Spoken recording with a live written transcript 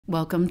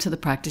Welcome to the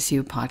Practice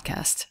You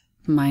podcast.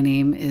 My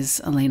name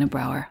is Elena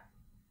Brower.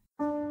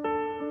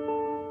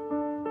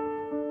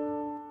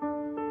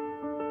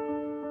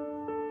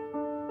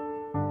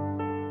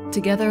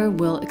 Together,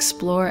 we'll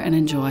explore and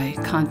enjoy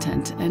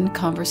content and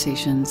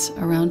conversations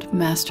around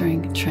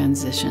mastering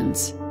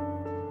transitions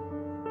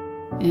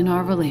in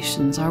our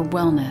relations, our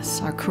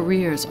wellness, our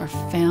careers, our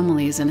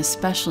families, and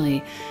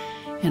especially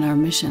in our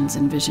missions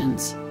and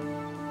visions.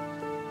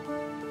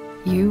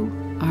 You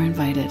are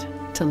invited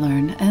to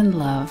learn and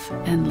love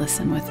and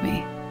listen with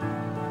me.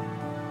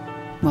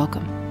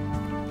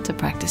 Welcome to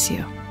Practice You.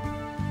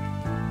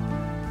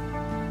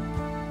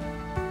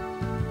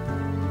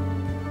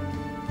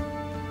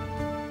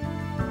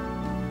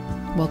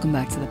 Welcome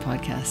back to the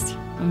podcast.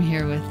 I'm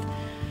here with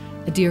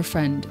a dear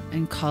friend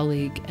and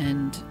colleague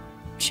and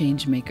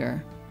change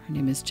maker. Her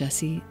name is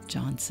Jessie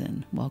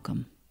Johnson.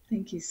 Welcome.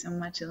 Thank you so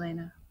much,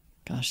 Elena.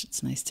 Gosh,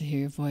 it's nice to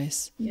hear your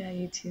voice. Yeah,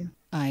 you too.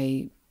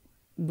 I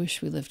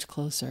wish we lived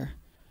closer.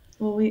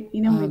 Well, we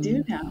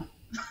do now.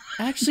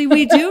 Actually,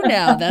 we do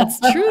now. That's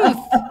truth.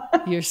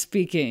 You're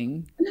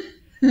speaking.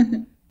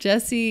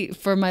 Jessie,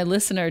 for my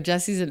listener,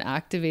 Jessie's an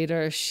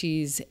activator.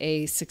 She's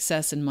a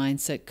success and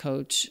mindset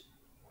coach.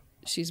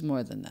 She's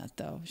more than that,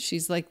 though.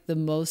 She's like the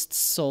most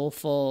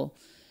soulful,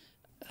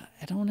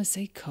 I don't want to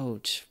say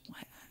coach.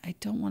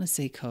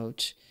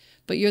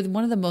 But you're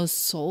one of the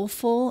most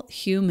soulful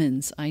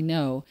humans I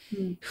know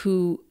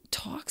who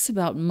talks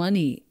about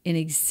money in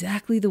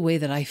exactly the way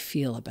that I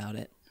feel about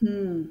it.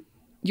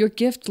 Your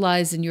gift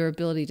lies in your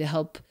ability to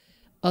help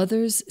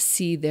others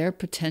see their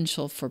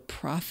potential for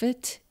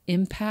profit,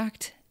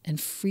 impact,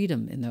 and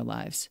freedom in their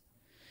lives.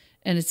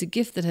 And it's a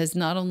gift that has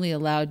not only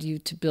allowed you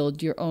to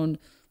build your own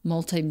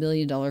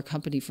multi-million-dollar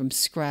company from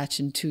scratch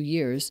in 2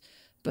 years,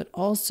 but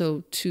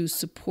also to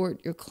support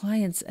your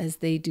clients as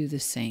they do the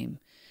same.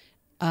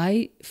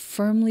 I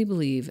firmly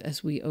believe,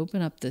 as we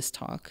open up this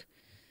talk,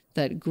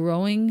 that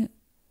growing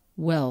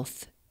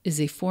wealth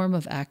is a form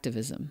of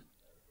activism.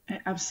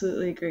 I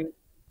absolutely agree.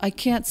 I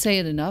can't say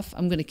it enough.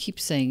 I'm going to keep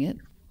saying it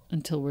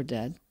until we're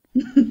dead.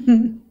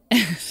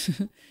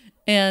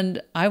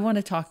 And I want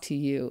to talk to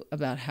you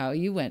about how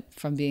you went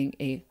from being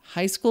a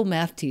high school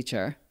math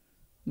teacher,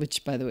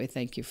 which, by the way,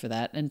 thank you for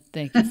that. And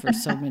thank you for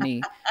so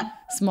many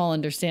small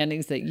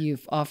understandings that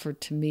you've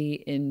offered to me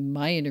in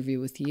my interview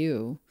with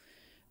you,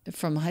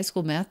 from a high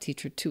school math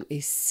teacher to a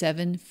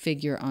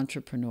 7-figure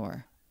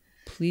entrepreneur.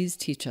 Please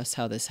teach us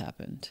how this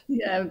happened.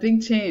 Yeah, a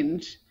big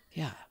change.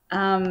 Yeah.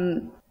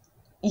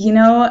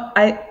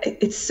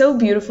 It's so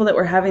beautiful that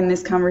we're having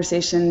this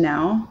conversation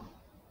now,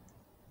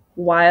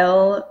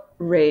 while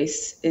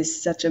race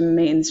is such a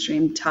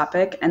mainstream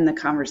topic and the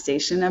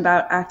conversation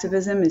about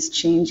activism is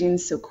changing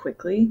so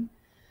quickly.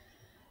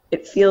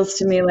 It feels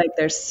to me like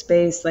there's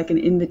space, like an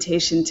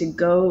invitation to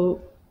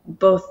go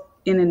both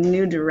in a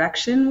new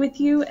direction with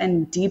you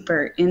and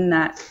deeper in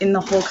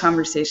the whole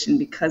conversation,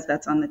 because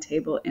that's on the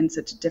table in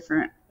such a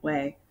different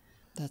way.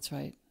 That's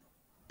right.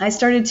 I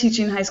started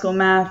teaching high school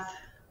math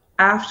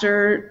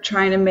after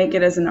trying to make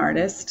it as an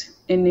artist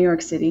in New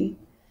York City,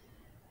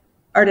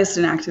 artist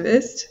and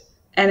activist.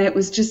 And it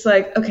was just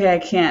like, okay, I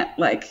can't,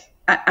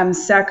 I'm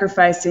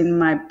sacrificing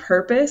my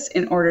purpose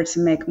in order to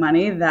make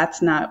money.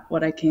 That's not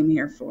what I came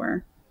here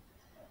for.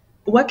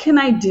 What can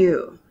I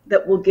do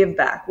that will give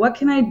back? What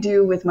can I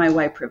do with my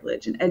white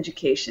privilege and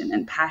education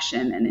and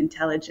passion and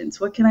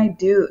intelligence? What can I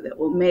do that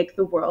will make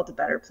the world a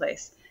better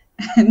place?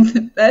 And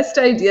the best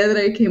idea that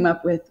I came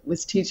up with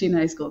was teaching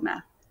high school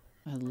math.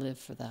 I live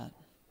for that.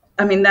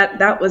 I mean,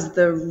 that was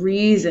the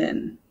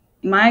reason.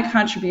 My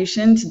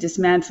contribution to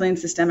dismantling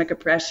systemic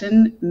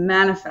oppression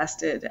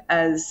manifested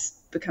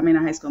as becoming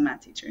a high school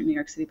math teacher in New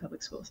York City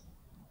public schools.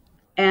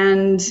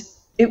 And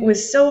it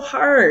was so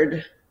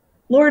hard.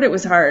 Lord, it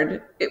was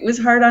hard. It was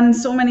hard on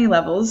so many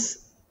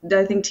levels.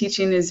 I think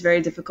teaching is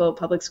very difficult.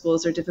 Public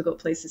schools are difficult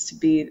places to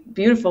be,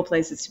 beautiful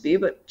places to be,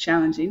 but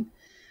challenging.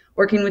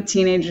 Working with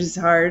teenagers is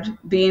hard.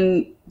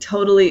 Being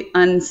totally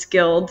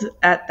unskilled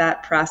at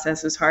that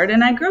process was hard.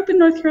 And I grew up in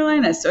North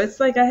Carolina, so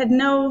it's like I had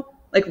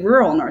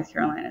rural North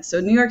Carolina. So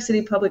New York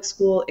City public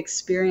school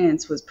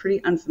experience was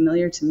pretty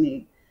unfamiliar to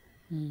me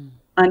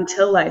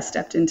until I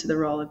stepped into the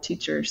role of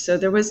teacher. So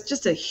there was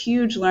just a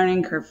huge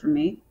learning curve for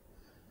me.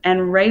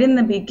 And right in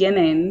the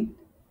beginning,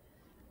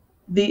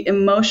 the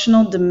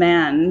emotional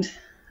demand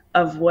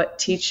of what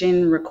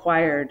teaching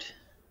required,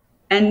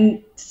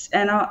 and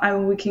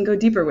we can go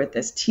deeper with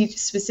this,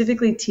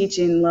 specifically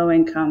teaching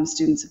low-income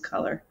students of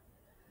color.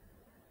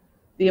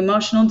 The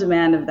emotional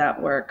demand of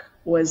that work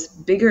was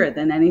bigger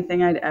than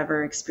anything I'd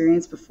ever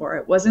experienced before.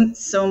 It wasn't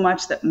so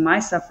much that my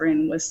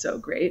suffering was so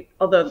great,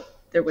 although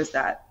there was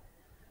that.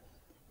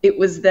 It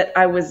was that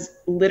I was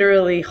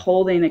literally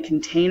holding a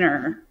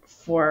container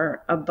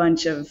for a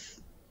bunch of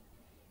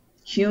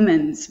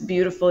humans,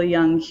 beautiful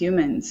young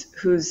humans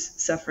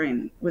whose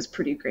suffering was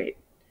pretty great.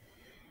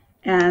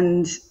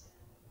 And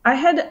I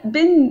had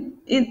been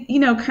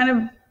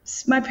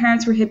my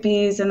parents were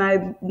hippies and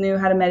I knew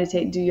how to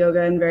meditate and do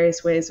yoga in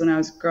various ways when I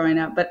was growing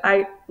up. But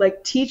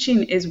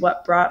teaching is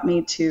what brought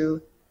me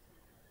to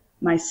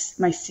my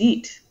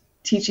seat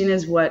teaching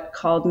is what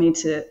called me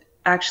to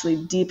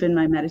actually deepen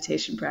my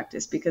meditation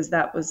practice, because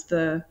that was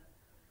the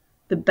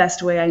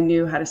best way I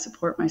knew how to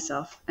support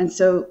myself. And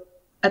so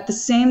at the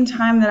same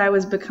time that I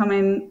was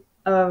becoming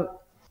a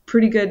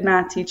pretty good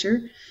math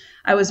teacher,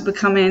 I was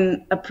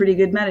becoming a pretty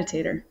good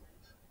meditator.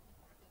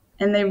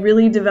 And they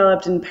really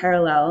developed in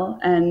parallel.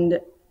 And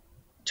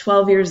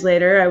 12 years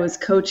later, I was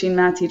coaching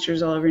math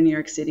teachers all over New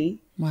York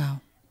City. Wow.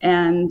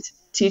 And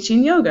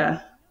teaching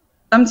yoga.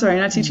 I'm sorry,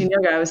 not teaching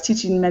yoga. I was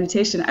teaching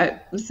meditation. I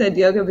said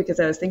yoga because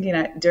I was thinking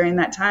during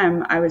that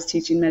time, I was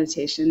teaching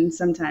meditation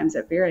sometimes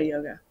at Vira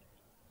Yoga.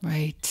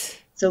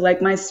 Right. So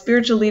like my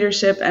spiritual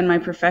leadership and my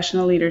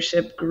professional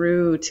leadership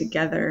grew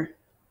together.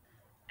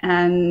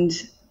 And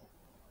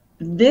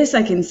this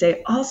I can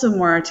say also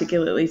more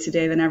articulately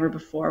today than ever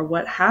before.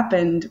 What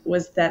happened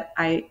was that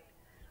I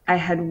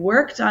had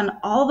worked on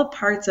all the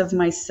parts of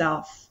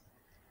myself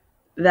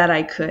that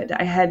I could.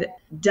 I had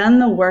done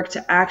the work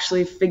to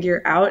actually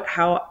figure out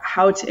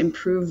how to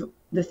improve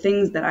the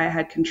things that I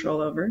had control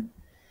over.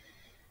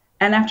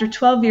 And after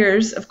 12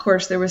 years, of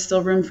course, there was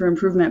still room for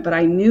improvement, but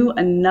I knew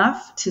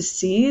enough to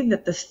see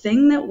that the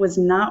thing that was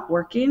not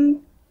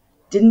working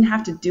didn't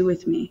have to do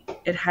with me.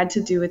 It had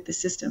to do with the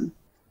system.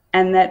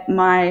 And that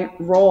my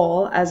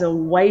role as a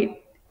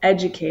white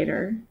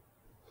educator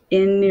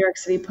in New York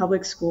City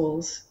public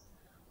schools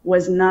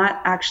was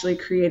not actually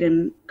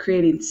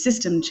creating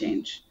system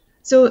change.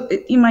 So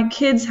my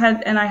kids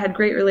had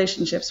great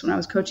relationships when I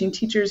was coaching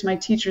teachers. My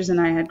teachers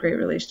and I had great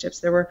relationships.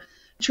 There were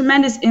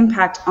tremendous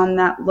impact on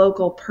that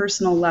local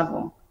personal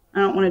level. I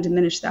don't want to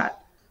diminish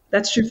that.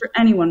 That's true for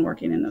anyone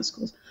working in those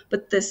schools.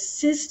 But the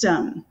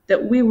system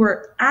that we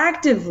were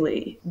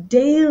actively,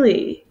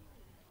 daily,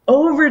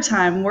 over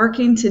time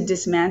working to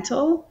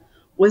dismantle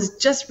was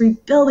just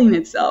rebuilding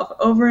itself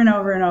over and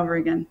over and over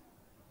again.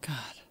 God.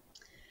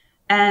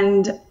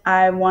 And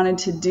I wanted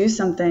to do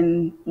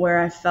something where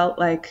I felt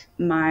like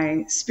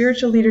my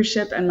spiritual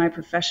leadership and my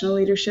professional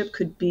leadership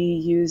could be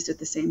used at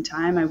the same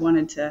time. I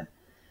wanted to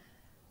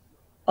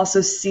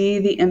also see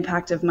the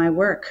impact of my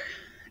work.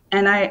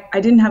 And I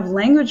didn't have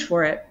language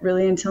for it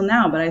really until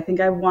now, but I think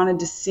I wanted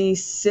to see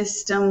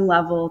system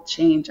level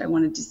change. I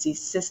wanted to see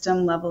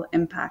system level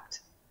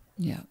impact.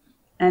 Yeah.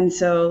 And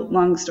so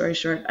long story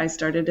short, I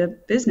started a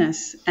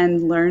business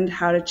and learned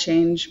how to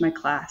change my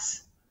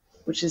class,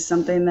 which is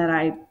something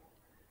that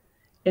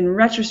in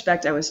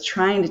retrospect, I was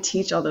trying to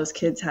teach all those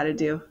kids how to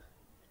do,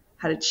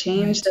 how to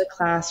change their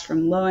class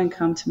from low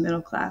income to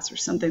middle class or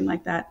something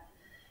like that.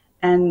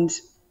 And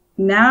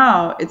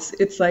now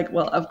it's like,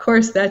 well, of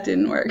course that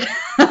didn't work.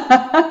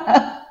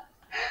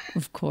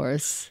 Of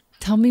course.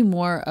 Tell me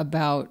more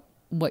about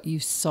what you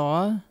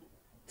saw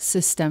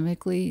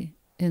systemically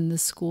in the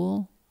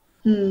school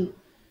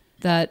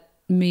that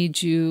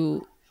made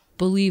you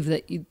believe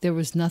that there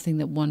was nothing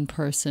that one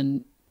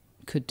person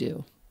could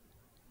do.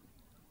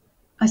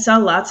 I saw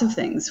lots of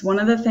things. One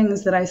of the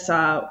things that I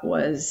saw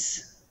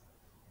was,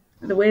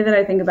 the way that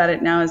I think about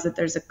it now is that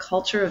there's a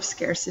culture of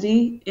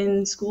scarcity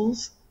in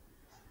schools.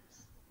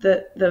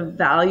 The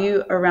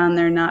value around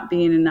there not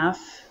being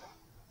enough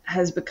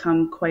has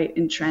become quite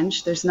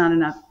entrenched. There's not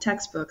enough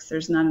textbooks.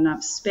 There's not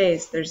enough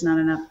space. There's not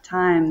enough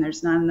time.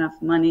 There's not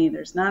enough money.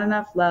 There's not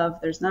enough love.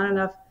 There's not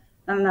enough.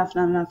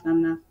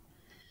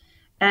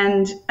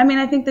 And I mean,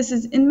 I think this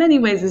is, in many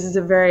ways, this is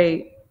a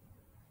very,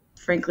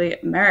 frankly,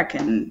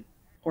 American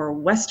or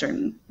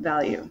Western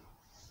value,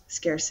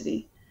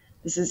 scarcity.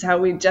 This is how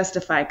we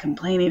justify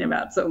complaining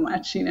about so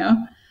much,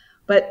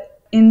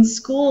 But in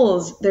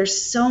schools,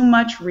 there's so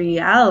much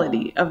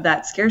reality of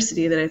that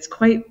scarcity that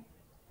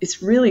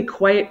it's really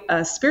quite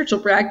a spiritual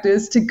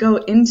practice to go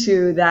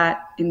into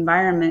that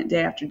environment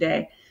day after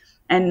day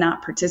and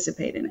not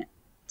participate in it.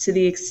 To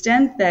the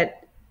extent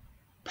that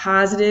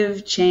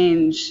positive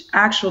change,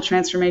 actual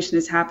transformation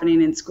is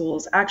happening in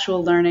schools,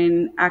 actual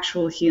learning,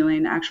 actual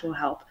healing, actual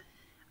help,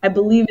 I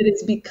believe it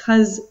is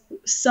because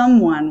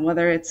someone,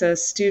 whether it's a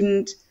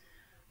student,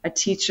 a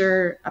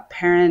teacher, a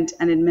parent,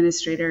 an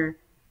administrator,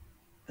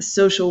 a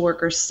social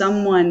worker,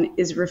 someone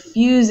is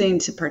refusing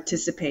to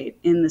participate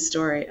in the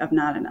story of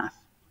not enough.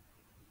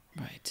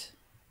 Right.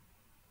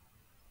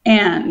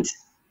 And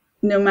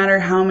no matter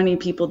how many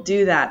people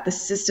do that, the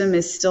system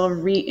is still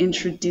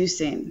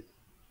reintroducing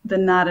the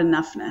not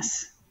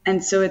enoughness.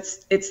 And so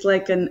it's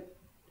like kind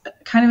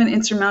of an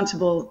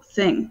insurmountable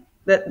thing.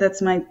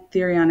 That's my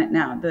theory on it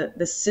now.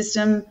 The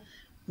system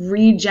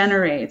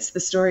regenerates the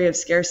story of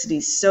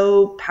scarcity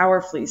so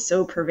powerfully,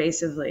 so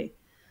pervasively,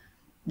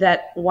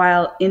 that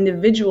while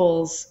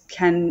individuals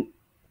can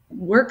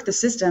work the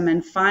system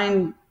and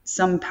find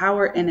some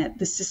power in it,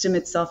 the system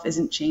itself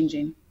isn't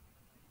changing.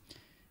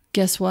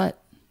 Guess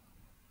what?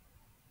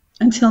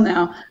 Until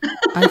now.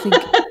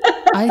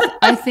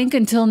 I think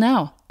until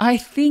now. I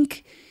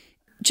think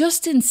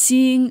just in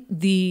seeing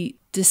the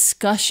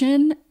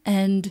discussion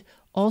and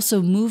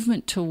also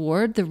movement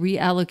toward the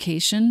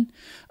reallocation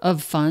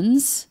of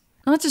funds,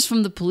 not just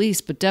from the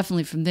police, but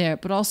definitely from there,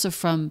 but also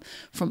from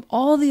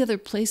all the other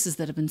places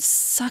that have been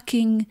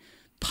sucking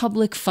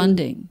public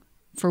funding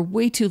for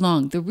way too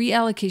long. The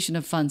reallocation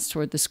of funds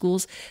toward the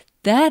schools,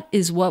 That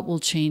is what will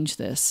change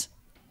this.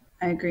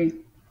 I agree.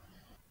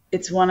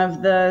 It's one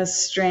of the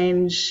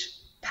strange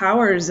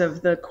powers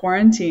of the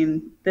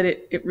quarantine that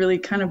it really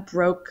kind of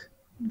broke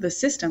the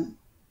system,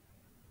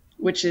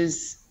 which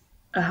is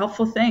a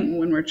helpful thing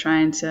when we're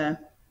trying to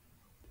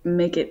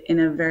make it in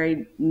a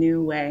very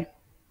new way.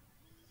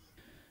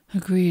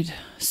 Agreed.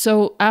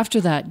 So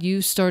after that,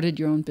 you started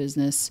your own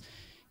business.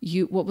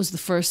 What was the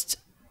first,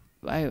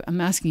 I'm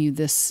asking you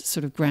this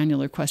sort of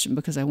granular question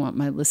because I want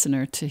my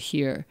listener to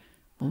hear.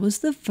 What was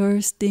the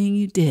first thing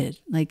you did?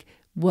 Like,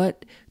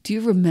 what, do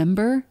you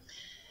remember?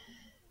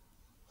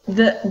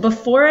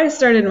 Before I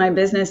started my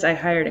business, I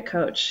hired a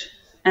coach.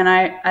 And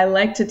I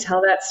like to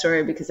tell that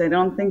story because I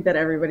don't think that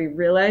everybody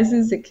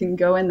realizes it can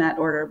go in that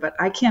order, but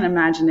I can't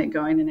imagine it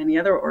going in any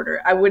other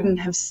order. I wouldn't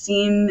have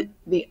seen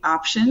the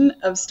option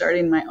of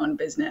starting my own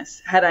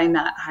business had I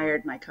not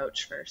hired my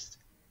coach first.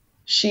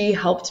 She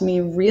helped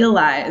me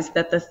realize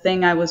that the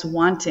thing I was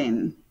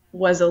wanting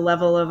was a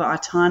level of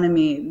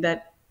autonomy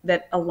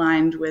that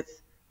aligned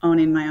with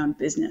owning my own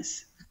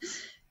business,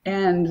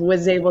 and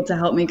was able to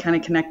help me kind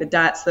of connect the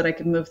dots so that I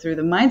could move through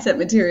the mindset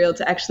material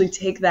to actually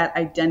take that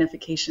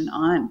identification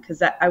on.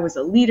 Because I was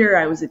a leader,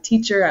 I was a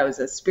teacher, I was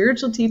a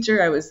spiritual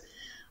teacher, I was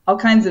all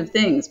kinds of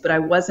things, but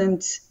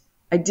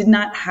I did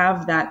not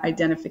have that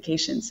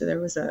identification. So there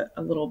was a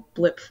little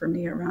blip for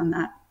me around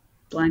that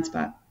blind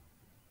spot.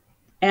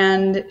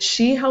 And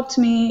she helped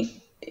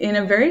me in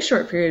a very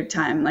short period of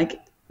time.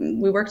 Like,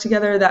 we worked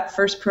together. That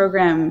first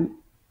program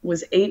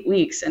was 8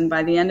 weeks. And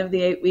by the end of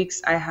the 8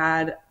 weeks, I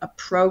had a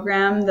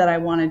program that I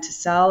wanted to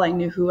sell. I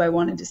knew who I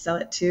wanted to sell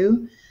it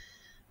to.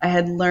 I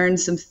had learned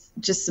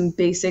some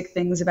basic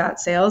things about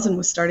sales and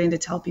was starting to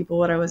tell people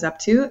what I was up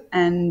to.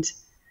 And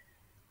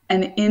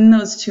in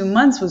those 2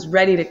 months was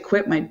ready to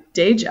quit my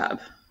day job.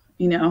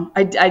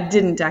 I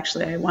didn't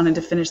actually, I wanted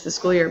to finish the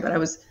school year, but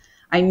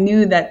I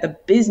knew that the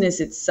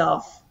business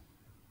itself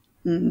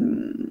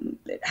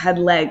it had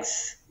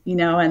legs,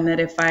 and that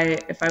if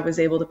I was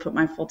able to put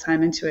my full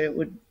time into it,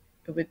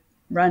 it would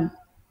run.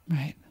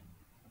 Right.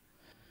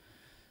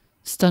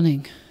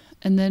 Stunning.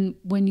 And then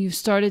when you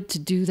started to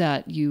do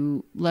that,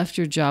 you left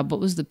your job. What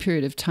was the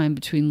period of time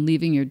between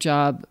leaving your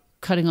job,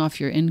 cutting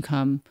off your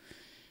income,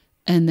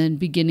 and then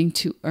beginning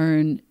to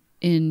earn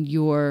in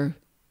your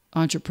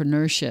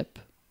entrepreneurship?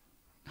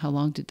 How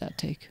long did that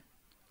take?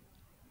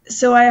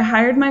 So I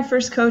hired my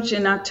first coach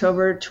in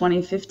October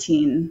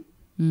 2015.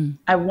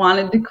 I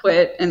wanted to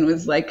quit and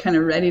was kind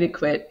of ready to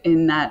quit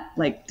in that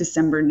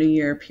December New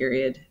Year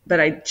period, but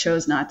I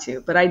chose not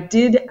to. But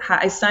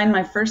I signed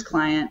my first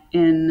client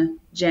in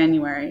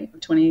January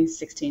of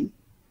 2016.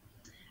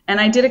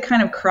 And I did a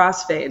kind of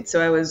crossfade.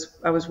 So I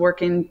was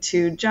working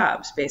 2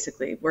 jobs,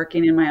 basically,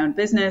 working in my own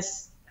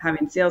business,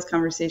 having sales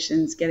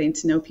conversations, getting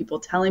to know people,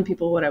 telling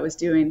people what I was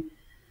doing,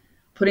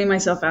 putting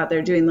myself out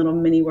there, doing little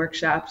mini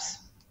workshops,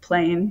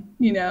 playing,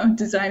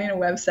 designing a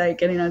website,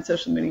 getting on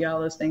social media,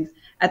 all those things,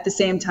 at the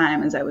same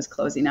time as I was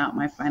closing out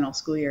my final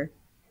school year.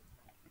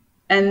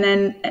 And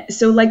then,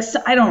 so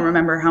I don't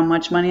remember how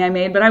much money I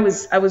made, but I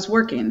was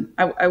working.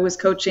 I was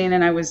coaching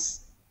and I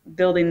was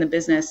building the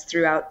business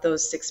throughout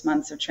those 6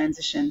 months of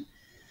transition.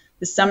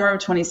 The summer of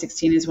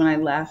 2016 is when I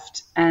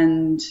left,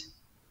 and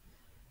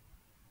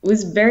it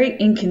was very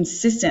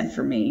inconsistent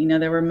for me.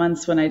 There were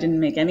months when I didn't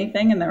make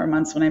anything, and there were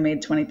months when I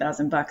made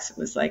 $20,000. It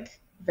was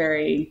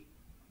very,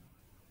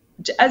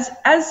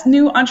 as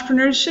new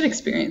entrepreneurs should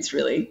experience,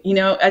 really.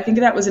 I think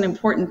that was an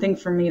important thing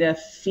for me to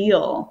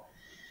feel.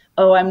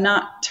 Oh, I'm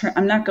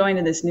not going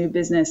to this new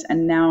business,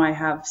 and now I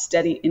have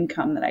steady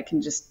income that I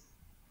can just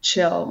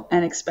chill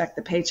and expect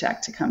the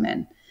paycheck to come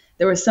in.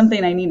 There was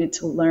something I needed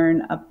to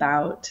learn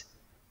about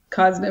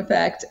cause and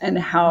effect and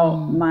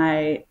how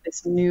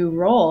this new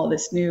role,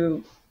 this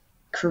new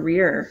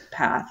career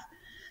path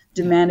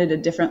demanded a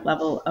different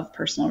level of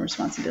personal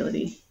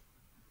responsibility.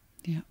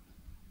 Yeah.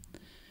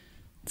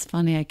 It's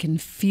funny. I can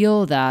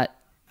feel that.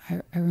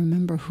 I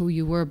remember who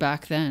you were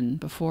back then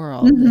before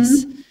all of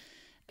this.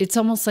 It's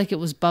almost like it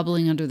was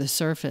bubbling under the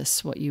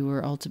surface, what you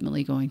were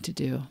ultimately going to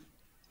do.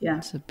 Yeah.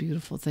 It's a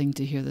beautiful thing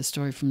to hear the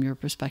story from your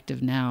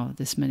perspective now,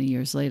 this many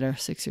years later,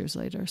 6 years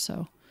later.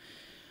 So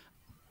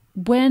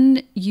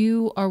when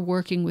you are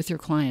working with your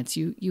clients,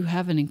 you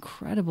have an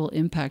incredible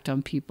impact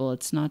on people.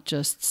 It's not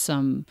just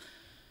some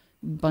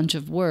bunch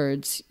of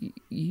words.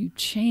 You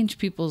change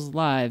people's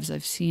lives.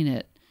 I've seen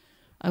it.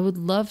 I would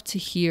love to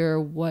hear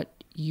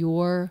what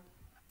your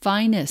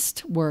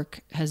finest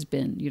work has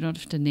been. You don't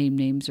have to name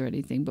names or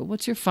anything, but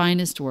what's your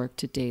finest work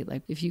to date?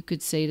 Like if you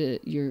could say to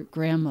your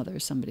grandmother or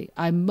somebody,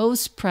 I'm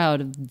most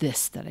proud of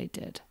this that I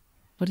did.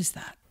 What is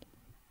that?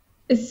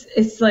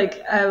 It's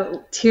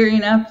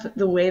tearing up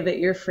the way that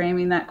you're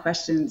framing that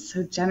question. It's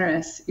so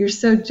generous. You're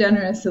so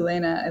generous,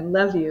 Elena. I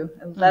love you.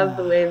 I love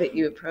the way that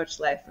you approach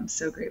life. I'm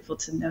so grateful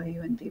to know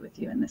you and be with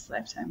you in this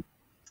lifetime.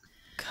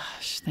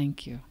 Gosh,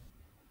 thank you.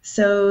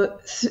 So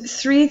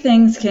 3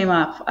 things came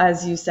up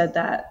as you said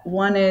that.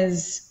 One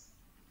is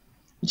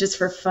just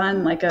for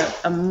fun, like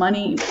a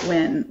money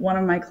win. One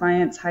of my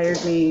clients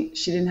hired me.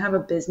 She didn't have a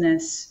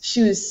business.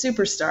 She was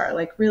superstar,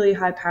 like really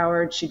high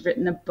powered. She'd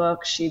written a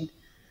book. She'd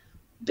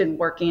been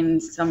working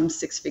some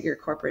 6-figure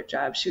corporate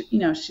job. She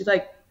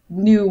like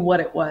knew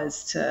what it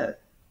was to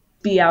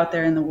be out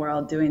there in the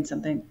world doing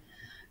something.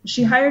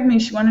 She hired me.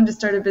 She wanted to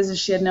start a business.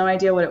 She had no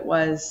idea what it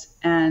was.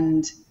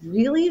 And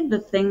really the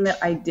thing that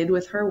I did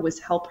with her was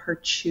help her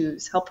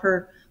choose, help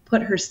her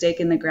put her stake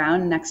in the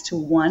ground next to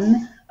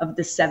one of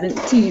the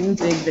 17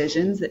 big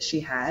visions that she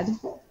had.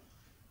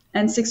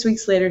 And 6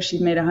 weeks later,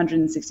 she'd made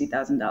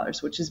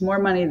 $160,000, which is more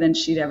money than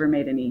she'd ever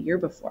made in a year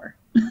before.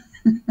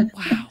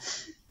 Wow.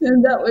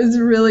 And that was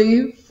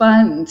really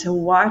fun to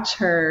watch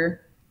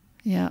her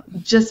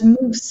just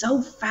move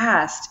so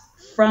fast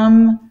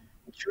from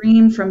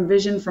dream, from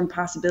vision, from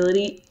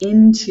possibility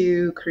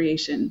into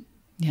creation.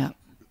 Yeah.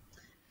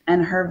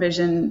 And her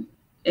vision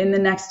in the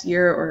next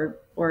year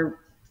or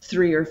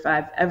 3 or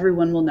 5,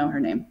 everyone will know her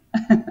name.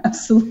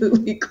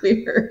 Absolutely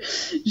clear.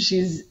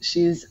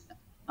 She's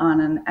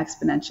on an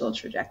exponential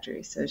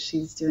trajectory. So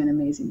she's doing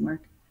amazing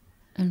work.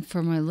 And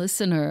for my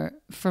listener,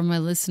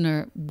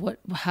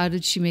 how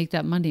did she make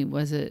that money?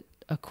 Was it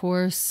a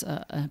course,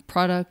 a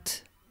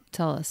product?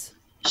 Tell us.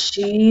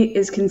 She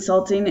is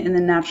consulting in the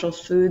natural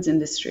foods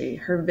industry.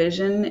 Her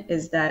vision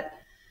is that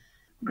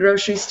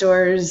grocery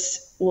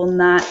stores will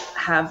not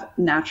have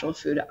natural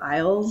food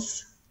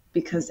aisles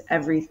because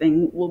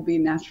everything will be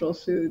natural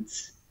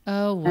foods.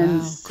 Oh, wow.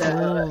 And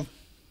so cool.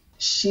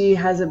 She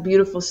has a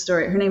beautiful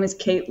story. Her name is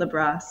Kate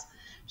LaBrasse.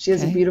 She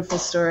has a beautiful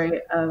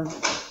story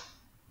of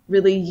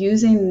really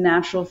using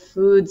natural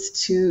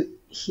foods to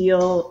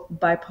heal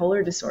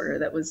bipolar disorder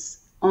that was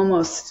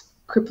almost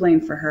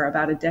crippling for her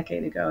about a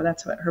decade ago.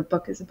 That's what her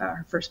book is about,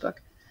 her first book.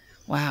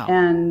 Wow.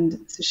 And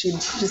so she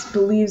just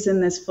believes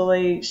in this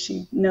fully.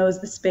 She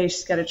knows the space.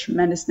 She's got a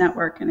tremendous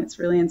network, and it's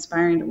really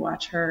inspiring to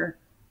watch her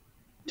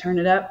turn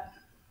it up.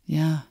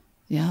 Yeah.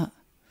 Yeah.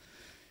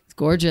 It's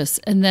gorgeous.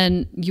 And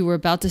then you were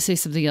about to say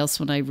something else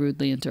when I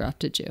rudely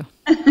interrupted you.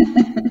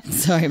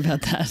 Sorry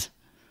about that.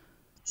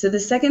 So the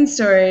second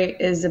story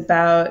is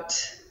about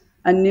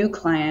a new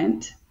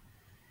client.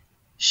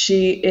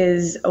 She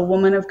is a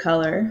woman of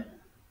color,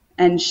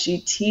 and she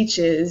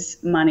teaches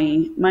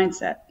money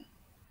mindset.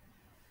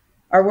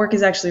 Our work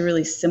is actually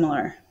really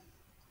similar.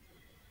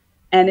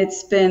 And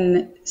it's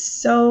been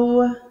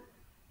so,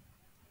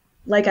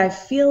 like, I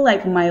feel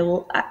like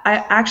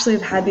I actually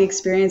have had the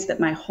experience that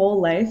my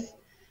whole life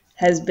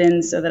has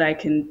been so that I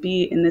can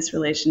be in this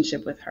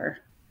relationship with her.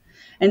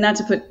 And not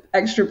to put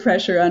extra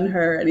pressure on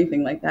her or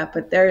anything like that,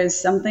 but there is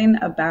something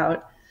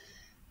about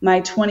my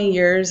 20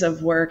 years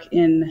of work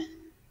in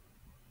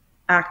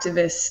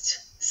activist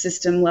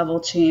system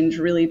level change,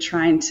 really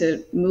trying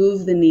to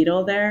move the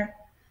needle there,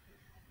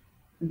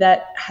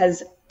 that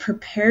has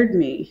prepared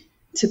me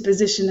to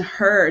position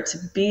her to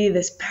be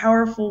this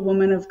powerful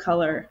woman of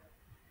color,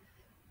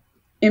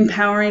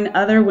 empowering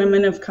other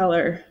women of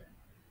color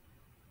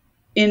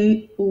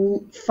in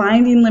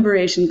finding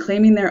liberation,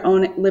 claiming their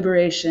own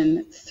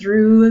liberation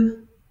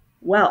through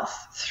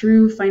wealth,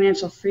 through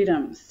financial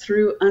freedom,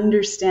 through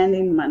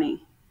understanding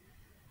money.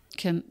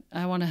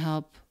 I want to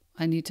help.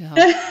 I need to help.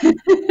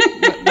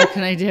 What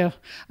can I do?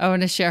 I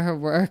want to share her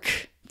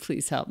work.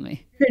 Please help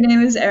me. Her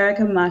name is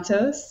Erica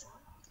Matos.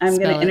 I'm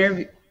going to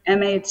interview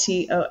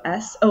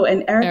Matos. Oh,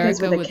 and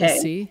Erica's with a K. A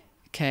C?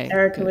 K.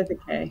 Erica Good. with a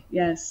K,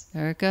 yes.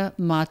 Erica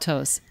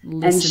Matos.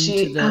 Listen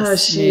to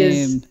this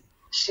name.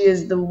 She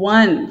is the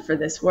one for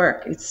this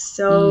work. It's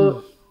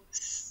so,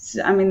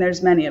 I mean,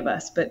 there's many of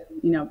us, but,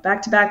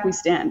 back to back we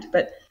stand.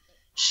 But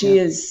she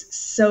is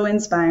so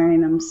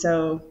inspiring. I'm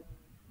so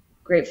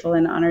grateful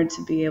and honored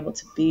to be able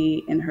to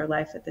be in her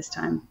life at this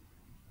time.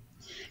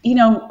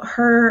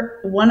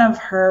 One of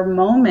her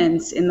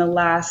moments in the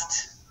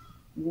last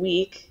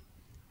week,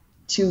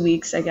 2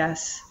 weeks, I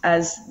guess,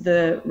 as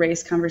the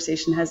race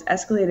conversation has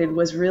escalated,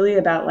 was really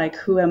about, like,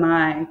 who am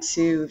I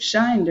to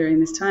shine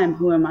during this time?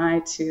 Who am I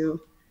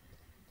to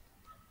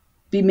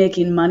be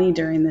making money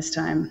during this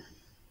time?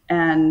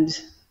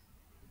 And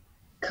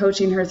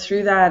coaching her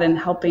through that and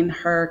helping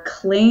her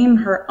claim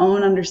her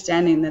own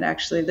understanding that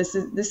actually this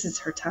is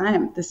her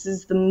time. This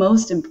is the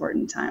most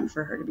important time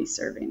for her to be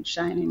serving,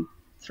 shining,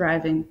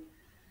 thriving.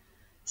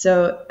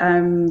 So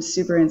I'm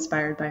super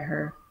inspired by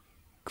her.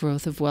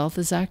 Growth of wealth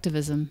is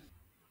activism.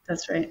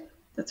 That's right.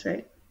 That's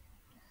right.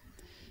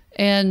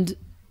 And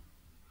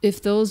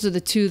if those are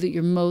the two that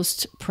you're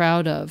most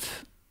proud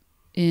of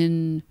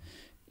in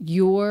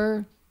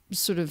your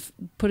sort of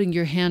putting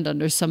your hand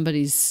under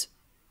somebody's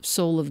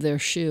sole of their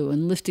shoe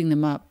and lifting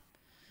them up,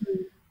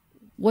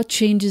 what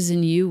changes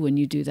in you when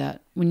you do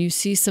that? When you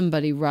see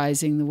somebody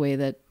rising the way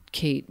that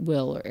Kate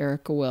will or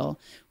Erica will,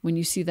 when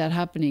you see that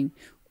happening,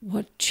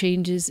 what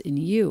changes in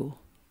you?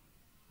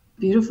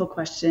 Beautiful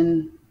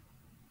question.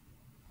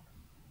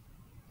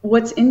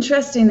 What's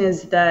interesting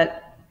is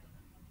that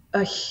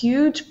a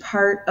huge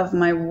part of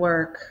my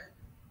work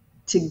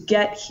to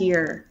get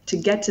here, to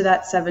get to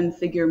that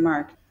 7-figure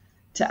mark,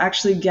 to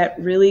actually get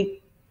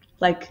really,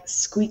 like,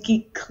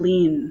 squeaky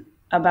clean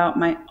about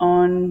my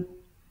own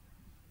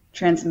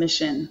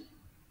transmission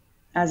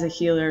as a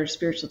healer,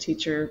 spiritual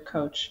teacher,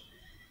 coach,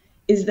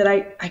 is that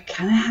I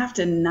kind of have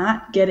to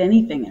not get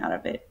anything out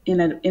of it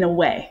in a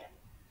way.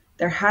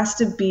 There has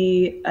to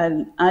be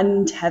an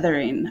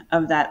untethering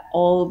of that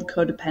old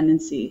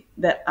codependency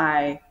that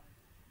I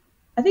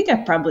think I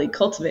probably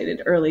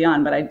cultivated early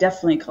on, but I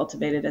definitely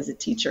cultivated as a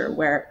teacher,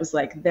 where it was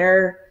like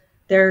their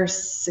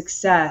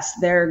success,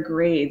 their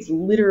grades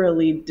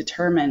literally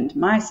determined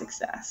my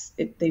success.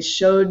 They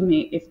showed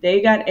me if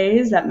they got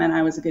A's, that meant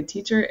I was a good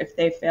teacher. If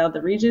they failed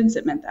the Regents,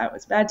 it meant that I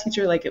was a bad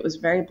teacher. Like, it was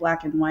very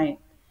black and white.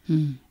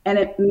 And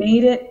it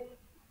made it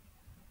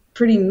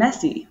pretty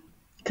messy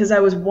because I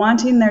was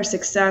wanting their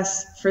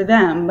success for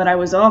them, but I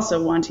was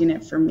also wanting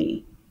it for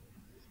me.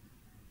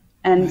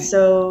 And right.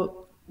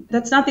 So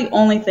that's not the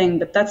only thing,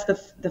 but that's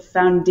the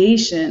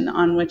foundation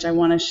on which I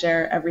want to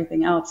share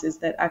everything else, is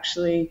that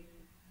actually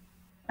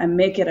I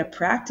make it a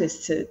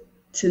practice to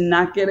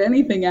not get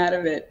anything out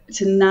of it,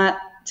 to not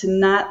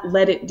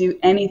let it do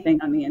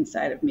anything on the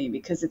inside of me,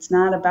 because it's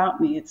not about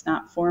me. It's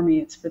not for me.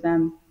 It's for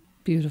them.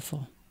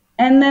 Beautiful.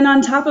 And then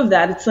on top of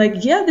that, it's like,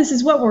 yeah, this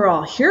is what we're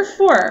all here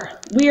for.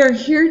 We are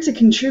here to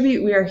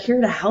contribute. We are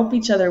here to help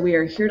each other. We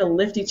are here to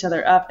lift each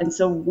other up. And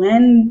so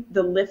when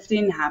the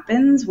lifting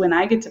happens, when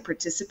I get to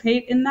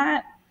participate in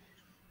that,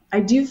 I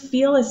do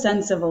feel a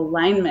sense of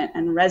alignment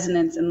and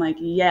resonance, and like,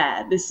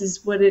 yeah, this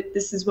is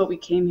what we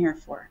came here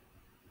for.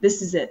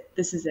 This is it.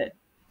 This is it.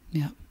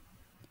 Yeah.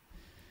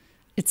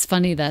 It's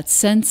funny, that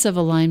sense of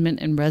alignment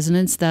and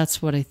resonance,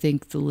 that's what I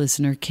think the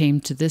listener came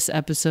to this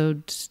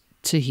episode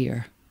to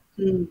hear.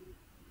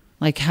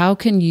 Like, how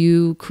can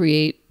you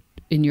create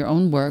in your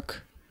own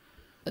work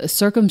a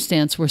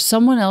circumstance where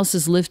someone else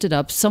is lifted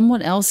up,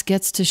 someone else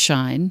gets to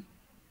shine,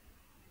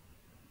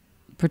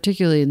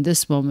 particularly in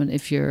this moment,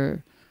 if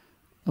you're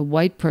a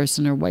white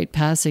person or white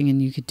passing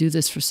and you could do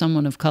this for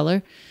someone of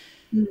color,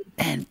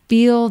 and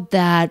feel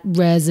that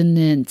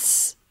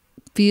resonance,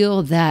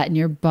 feel that in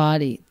your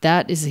body.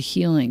 That is a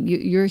healing.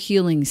 You're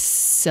healing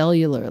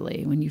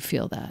cellularly when you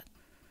feel that.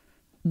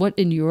 What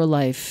in your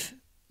life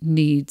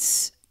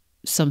needs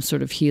some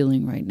sort of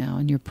healing right now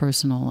in your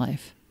personal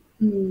life?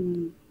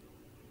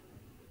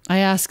 I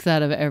ask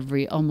that of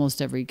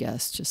almost every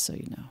guest, just so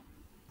you know.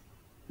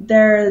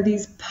 There are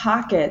these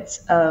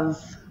pockets of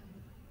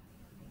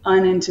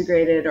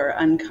unintegrated or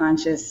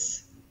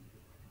unconscious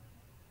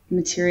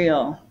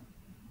material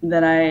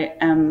that I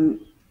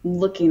am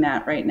looking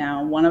at right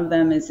now. One of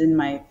them is in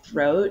my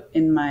throat,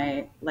 in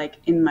my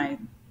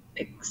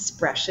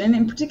expression,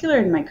 in particular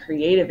in my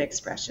creative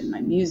expression,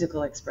 my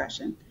musical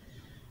expression.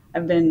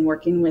 I've been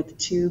working with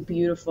 2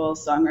 beautiful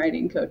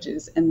songwriting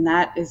coaches, and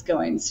that is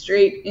going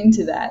straight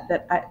into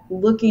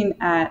looking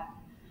at,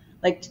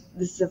 like,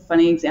 this is a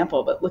funny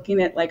example, but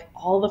looking at like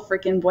all the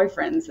freaking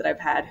boyfriends that I've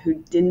had who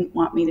didn't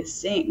want me to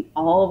sing,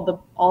 all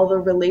the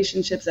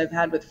relationships I've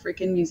had with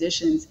freaking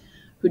musicians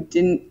who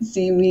didn't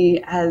see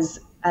me as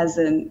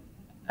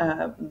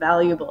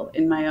valuable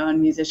in my own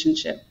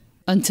musicianship.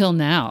 Until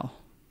now.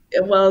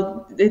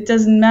 Well, it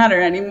doesn't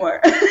matter anymore.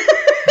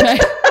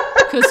 Right?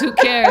 Because who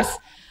cares?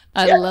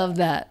 I love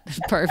that.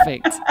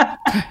 Perfect.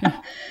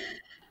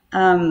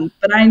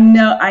 But I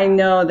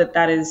know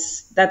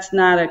that's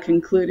not a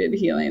concluded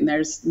healing.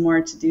 There's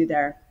more to do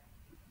there.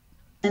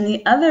 And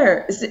the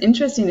other is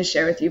interesting to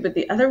share with you, but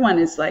the other one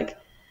is like,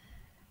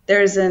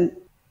 there's a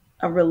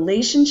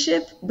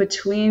relationship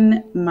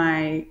between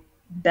my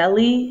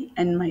belly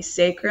and my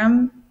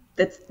sacrum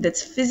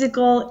that's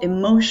physical,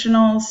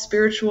 emotional,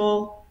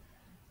 spiritual,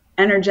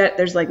 energetic.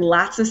 There's like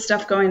lots of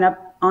stuff going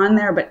up on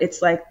there, but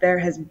it's like there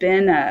has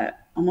been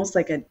almost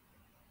like a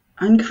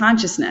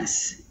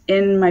unconsciousness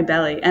in my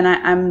belly. And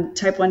I'm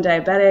type 1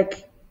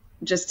 diabetic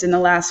just in the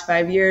last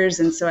 5 years.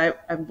 And so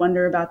I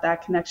wonder about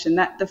that connection.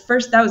 That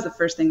was the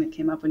first thing that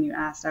came up when you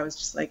asked. I was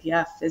just like,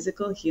 yeah,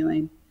 physical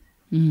healing.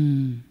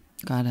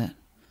 Got it.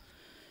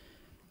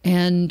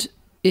 And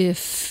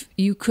if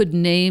you could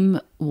name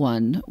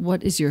one,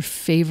 what is your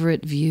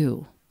favorite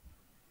view?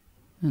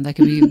 And that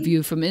could be a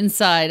view from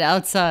inside,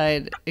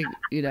 outside,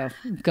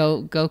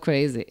 go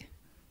crazy.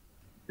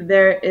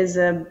 There is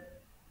a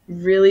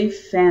really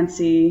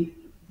fancy,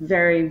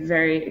 very,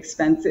 very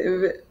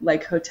expensive,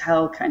 like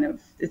hotel kind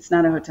of, it's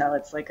not a hotel,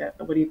 it's like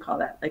what do you call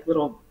that? Like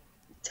little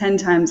 10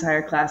 times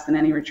higher class than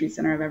any retreat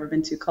center I've ever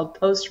been to, called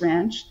Post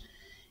Ranch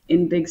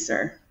in Big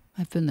Sur.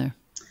 I've been there.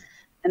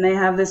 And they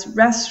have this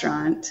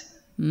restaurant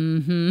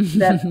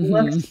that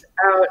looks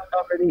out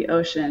over the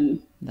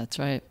ocean. That's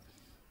right.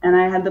 And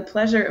I had the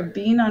pleasure of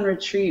being on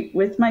retreat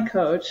with my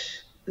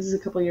coach. This is a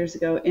couple years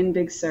ago in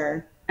Big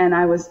Sur. And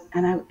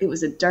it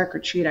was a dark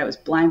retreat. I was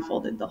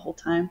blindfolded the whole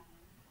time.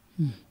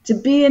 To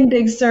be in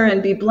Big Sur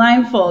and be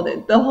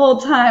blindfolded the whole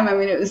time. I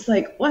mean, it was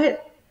like,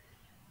 what?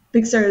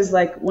 Big Sur is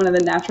like one of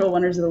the natural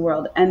wonders of the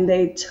world. And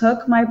they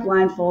took my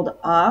blindfold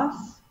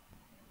off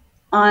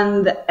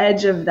on the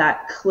edge of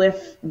that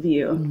cliff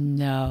view.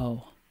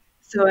 No.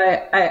 So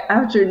I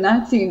after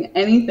not seeing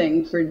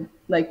anything for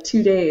like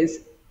 2 days,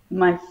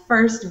 my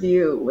first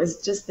view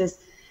was just this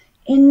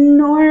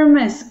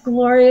enormous,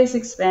 glorious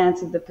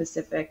expanse of the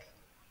Pacific.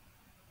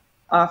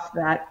 off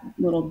that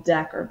little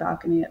deck or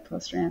balcony at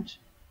Post Ranch.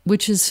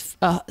 Which is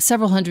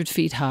several hundred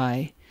feet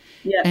high.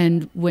 Yeah.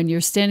 And when you're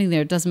standing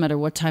there, it doesn't matter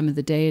what time of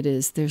the day it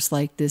is, there's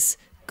like this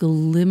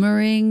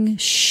glimmering,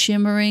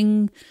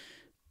 shimmering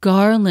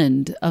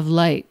garland of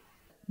light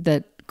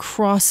that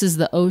crosses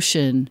the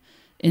ocean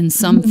in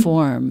some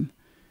form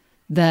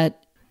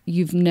that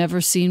you've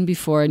never seen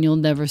before and you'll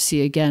never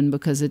see again,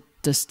 because it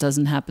just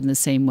doesn't happen the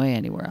same way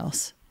anywhere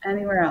else.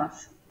 Anywhere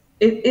else.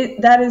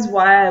 That is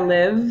why I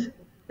live.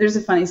 There's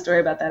a funny story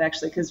about that,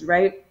 actually, because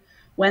right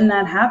when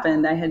that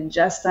happened, I had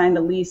just signed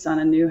a lease on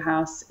a new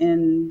house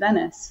in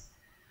Venice,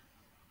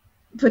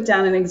 put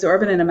down an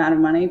exorbitant amount of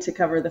money to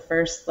cover the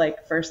first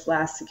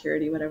last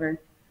security, whatever.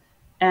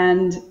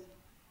 And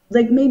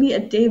like maybe a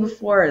day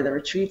before the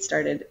retreat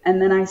started.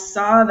 And then I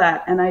saw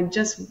that and I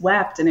just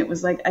wept. And it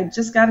was like, I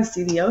just got to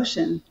see the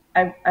ocean.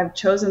 I've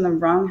chosen the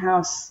wrong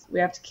house. We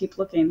have to keep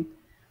looking.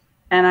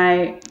 And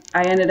I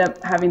ended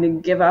up having to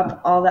give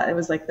up all that. It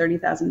was like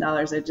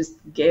 $30,000. I just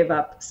gave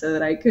up so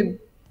that I could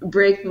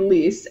break the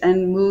lease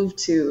and move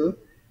to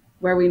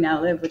where we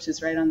now live, which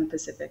is right on the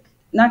Pacific.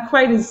 Not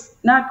quite as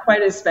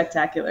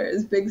spectacular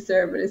as Big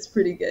Sur, but it's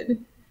pretty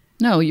good.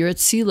 No, you're at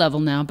sea level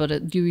now,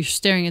 but you're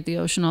staring at the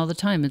ocean all the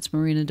time. It's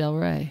Marina del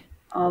Rey.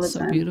 All the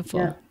time. So beautiful.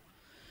 Yeah.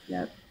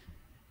 Yep.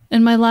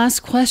 And my last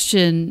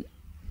question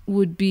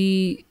would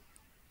be,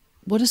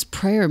 what does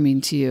prayer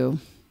mean to you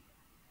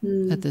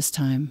at this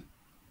time?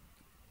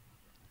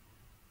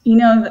 You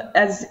know,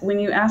 as when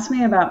you asked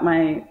me about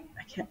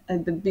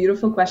the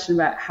beautiful question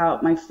about how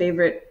my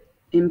favorite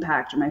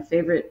impact or my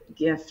favorite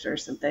gift or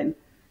something.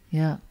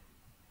 Yeah.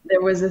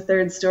 There was a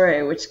third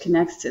story which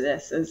connects to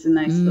this. It's a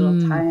nice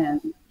little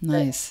tie-in.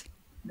 Nice.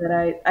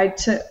 That I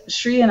took,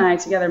 Shri and I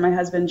together, my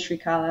husband Shri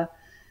Kala,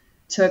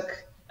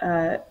 took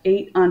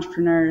 8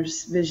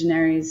 entrepreneurs,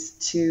 visionaries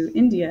to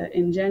India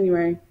in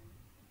January.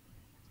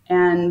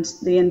 And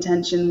the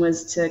intention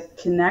was to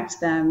connect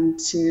them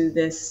to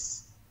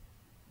this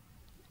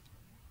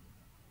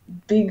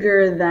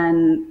bigger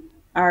than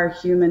our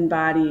human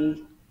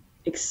body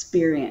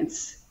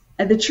experience.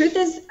 And the truth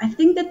is, I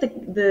think that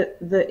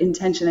the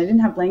intention, I didn't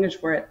have language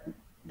for it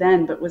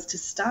then, but was to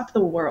stop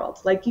the world.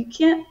 Like, you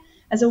can't,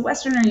 as a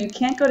Westerner, you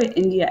can't go to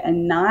India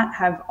and not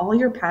have all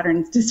your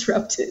patterns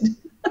disrupted.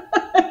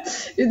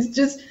 It's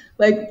just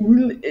like,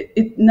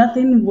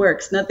 nothing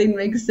works, nothing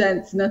makes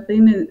sense,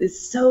 nothing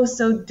is so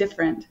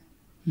different.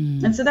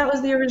 And so that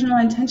was the original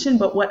intention.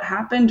 But what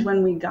happened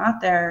when we got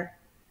there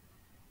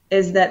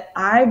is that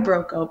I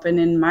broke open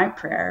in my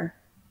prayer,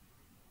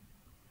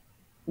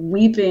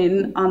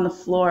 weeping on the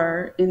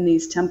floor in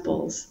these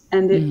temples.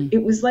 And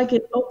it was like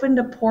it opened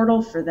a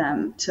portal for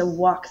them to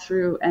walk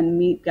through and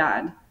meet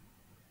God.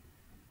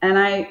 And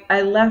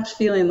I left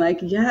feeling like,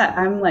 yeah,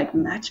 I'm like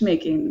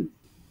matchmaking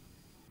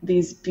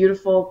these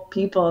beautiful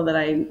people that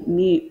I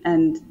meet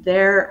and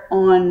their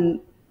own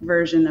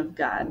version of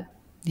God.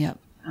 Yep.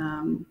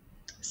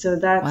 So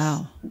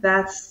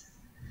that's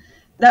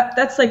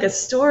like a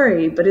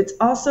story, but it's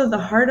also the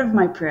heart of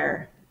my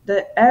prayer,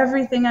 that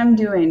everything I'm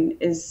doing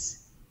is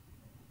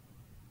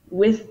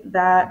with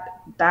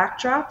that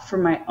backdrop for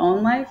my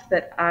own life,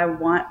 that I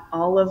want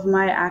all of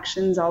my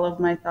actions, all of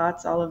my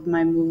thoughts, all of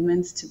my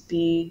movements to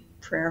be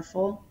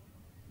prayerful.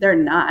 They're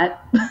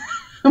not,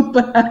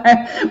 but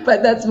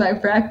that's my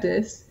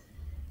practice.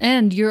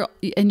 And you're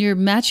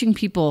matching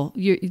people.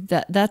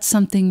 That's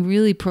something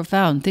really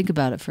profound. Think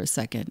about it for a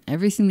second.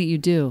 Everything that you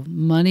do,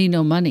 money,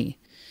 no money,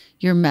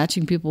 you're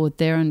matching people with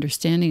their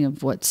understanding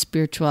of what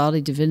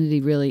spirituality,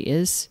 divinity really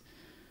is.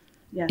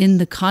 Yes. In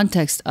the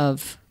context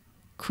of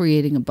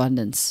creating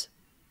abundance,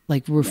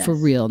 like we're for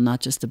real,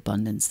 not just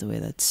abundance, the way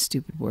that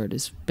stupid word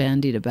is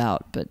bandied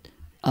about, but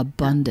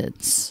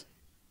abundance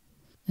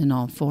in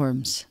all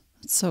forms.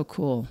 It's so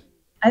cool.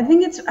 I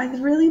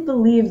really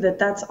believe that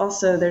that's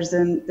also, there's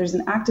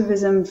an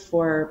activism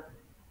for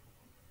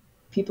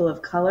people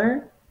of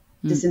color,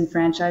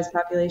 disenfranchised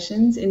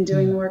populations in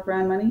doing the work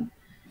around money.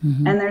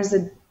 And there's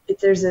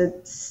a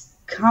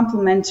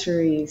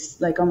complementary,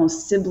 like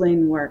almost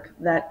sibling work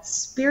that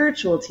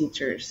spiritual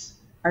teachers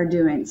are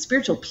doing,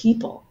 spiritual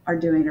people are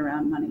doing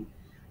around money.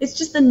 It's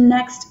just the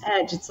next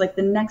edge. It's like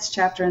the next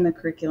chapter in the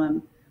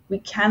curriculum. We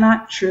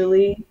cannot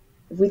truly,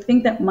 if we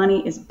think that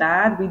money is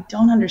bad, we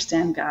don't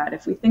understand God.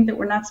 If we think that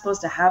we're not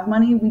supposed to have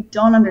money, we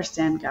don't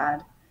understand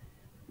God.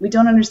 We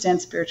don't understand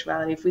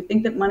spirituality. If we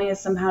think that money is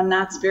somehow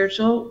not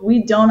spiritual,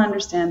 we don't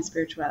understand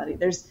spirituality.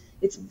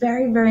 It's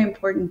very, very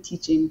important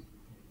teaching.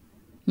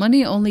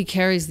 Money only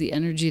carries the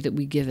energy that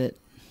we give it,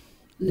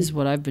 is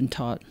what I've been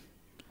taught.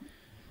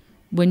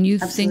 When you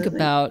think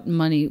about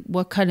money,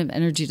 what kind of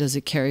energy does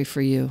it carry for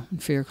you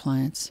and for your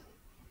clients?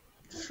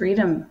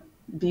 Freedom,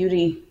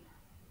 beauty,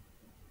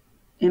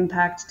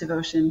 impact,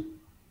 devotion.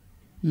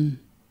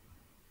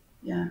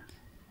 Yeah,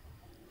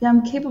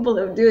 I'm capable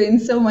of doing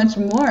so much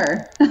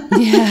more.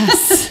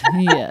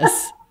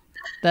 Yes.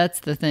 That's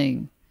the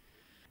thing.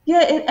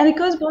 Yeah, and it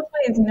goes both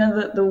ways. You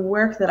know, the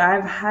work that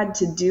I've had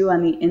to do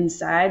on the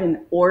inside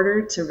in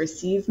order to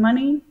receive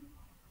money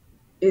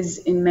is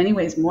in many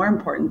ways more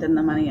important than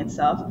the money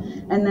itself.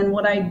 And then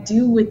what I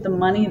do with the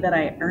money that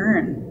I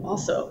earn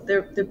also,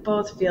 they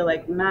both feel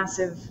like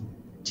massive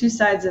two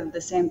sides of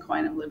the same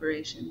coin of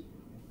liberation.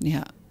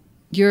 Yeah.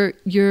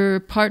 Your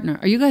partner,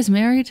 are you guys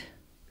married?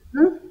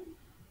 Hmm?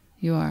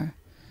 You are.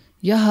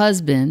 Your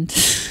husband.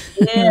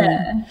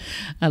 Yeah.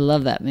 I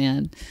love that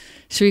man.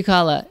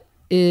 Shrikala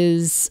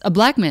is a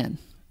black man.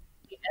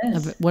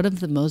 Yes. One of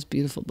the most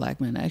beautiful black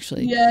men,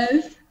 actually.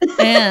 Yes.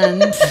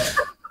 And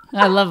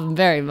I love him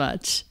very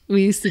much.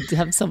 We used to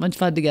have so much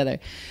fun together.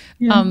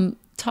 Yeah.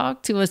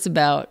 Talk to us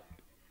about,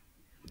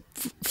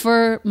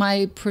 for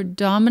my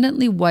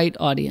predominantly white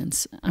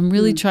audience, I'm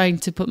really trying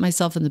to put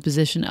myself in the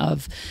position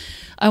of,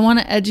 I want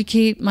to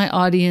educate my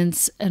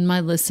audience and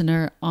my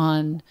listener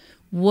on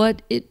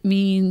what it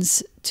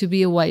means to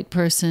be a white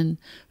person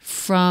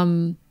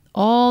from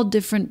all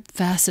different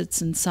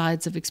facets and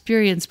sides of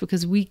experience,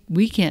 because we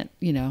can't,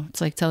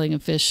 it's like telling a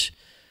fish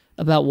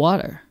about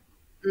water.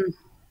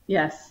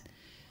 Yes.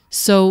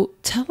 So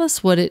tell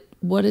us what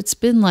it's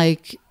been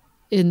like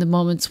in the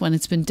moments when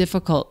it's been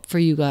difficult for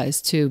you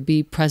guys to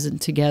be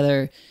present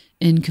together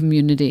in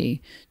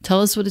community.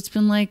 Tell us what it's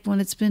been like when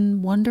it's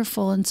been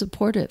wonderful and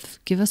supportive.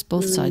 Give us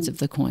both sides of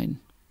the coin.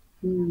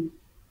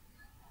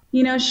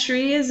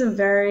 Shri is a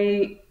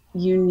very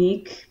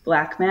unique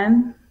black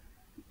man.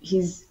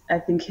 It's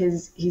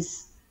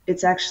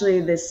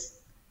actually this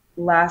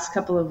last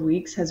couple of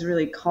weeks has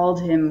really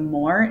called him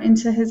more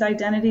into his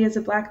identity as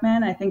a black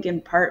man. I think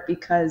in part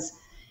because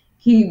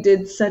he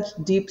did such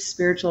deep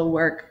spiritual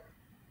work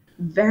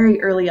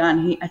very early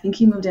on. I think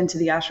he moved into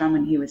the ashram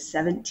when he was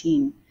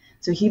 17.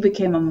 So he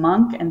became a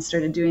monk and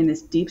started doing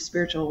this deep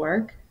spiritual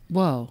work.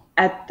 Whoa.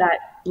 At that,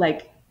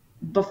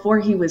 before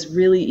he was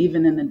really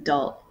even an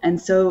adult.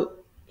 And so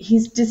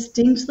he's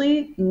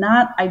distinctly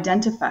not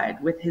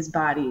identified with his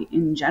body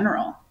in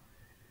general.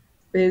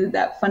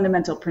 That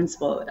fundamental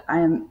principle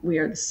that we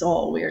are the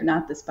soul, we are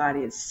not this body,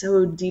 is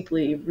so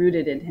deeply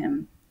rooted in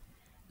him.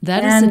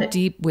 That is a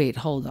deep, wait,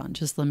 hold on.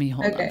 Just let me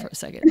hold on for a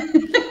second.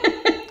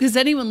 Because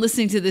anyone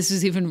listening to this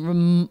who's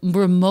even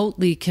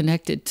remotely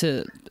connected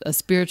to a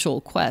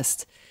spiritual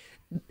quest,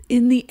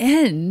 in the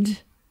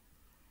end,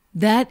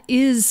 that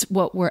is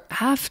what we're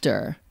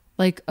after.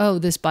 Like, oh,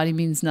 this body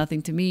means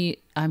nothing to me.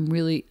 I'm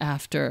really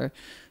after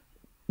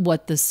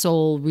what the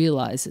soul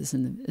realizes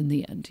in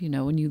the end.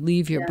 When you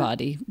leave your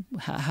body,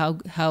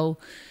 how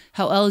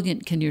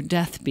elegant can your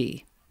death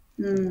be?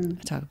 I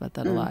talk about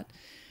that a lot.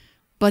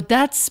 But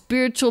that's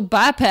spiritual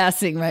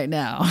bypassing right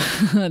now.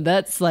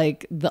 That's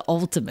like the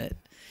ultimate.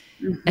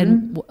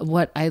 And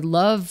what I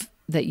love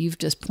that you've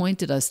just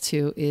pointed us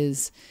to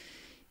is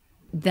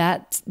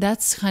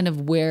that's kind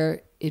of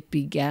where it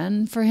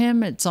began for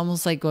him. It's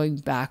almost like going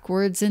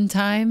backwards in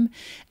time.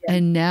 Yeah.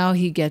 And now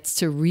he gets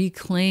to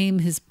reclaim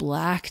his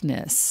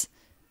blackness.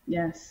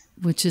 Yes.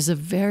 Which is a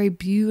very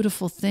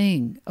beautiful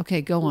thing.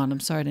 Okay, go on. I'm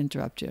sorry to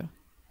interrupt you.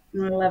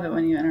 I love it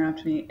when you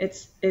interrupt me.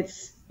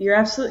 You're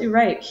absolutely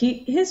right.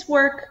 His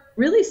work,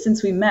 really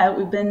since we met,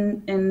 we've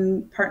been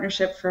in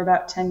partnership for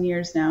about 10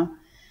 years now.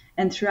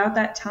 And throughout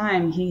that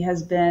time, he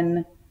has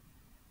been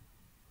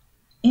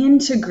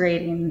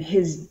integrating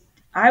his,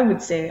 I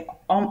would say,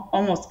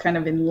 almost kind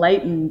of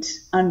enlightened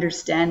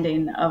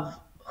understanding of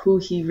who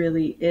he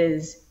really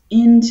is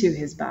into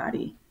his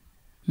body.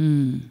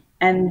 And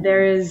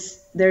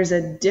there's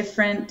a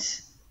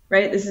different,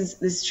 right? This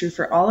is true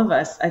for all of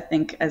us, I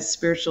think, as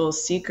spiritual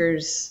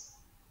seekers,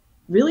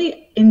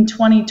 really in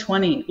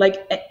 2020.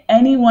 Like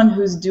anyone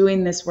who's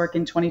doing this work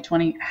in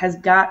 2020 has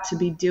got to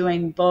be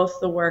doing both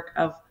the work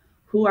of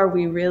who are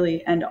we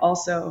really, and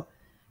also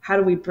how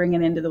do we bring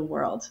it into the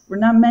world? We're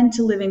not meant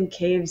to live in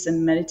caves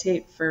and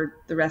meditate for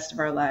the rest of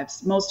our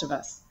lives. Most of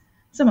us,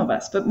 some of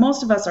us, but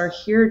most of us are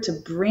here to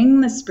bring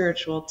the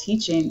spiritual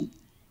teaching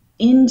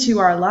into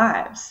our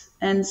lives.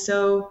 And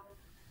so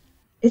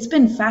it's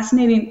been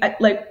fascinating.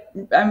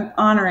 I'm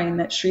honoring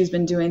that Shri's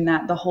been doing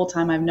that the whole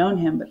time I've known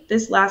him, but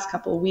this last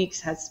couple of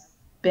weeks has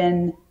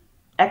been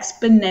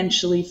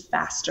exponentially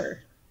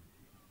faster.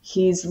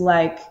 He's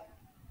like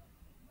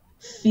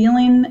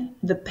feeling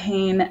the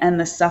pain and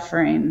the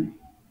suffering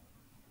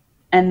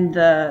and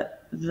the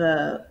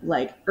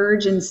like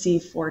urgency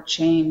for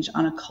change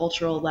on a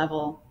cultural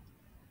level,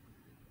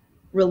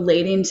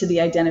 relating to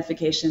the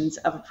identifications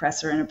of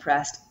oppressor and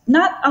oppressed.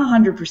 Not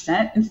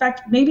 100%, in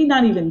fact, maybe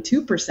not even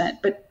 2%,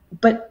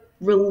 but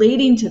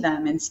relating to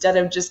them instead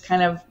of just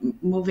kind of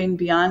moving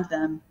beyond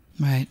them.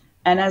 Right.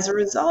 And as a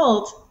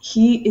result,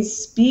 he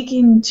is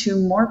speaking to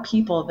more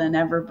people than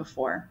ever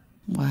before.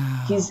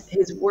 Wow.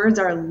 His words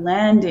are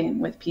landing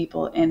with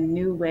people in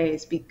new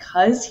ways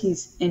because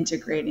he's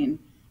integrating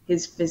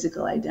his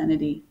physical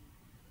identity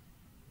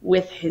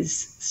with his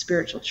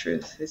spiritual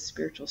truth, his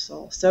spiritual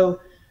soul.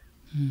 So,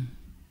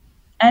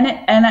 and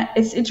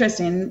it's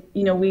interesting,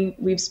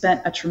 we've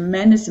spent a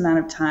tremendous amount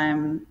of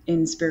time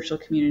in spiritual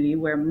community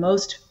where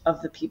most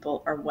of the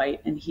people are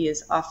white, and he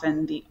is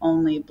often the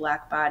only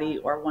black body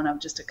or one of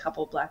just a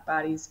couple black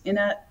bodies in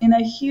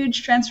a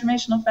huge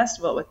transformational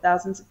festival with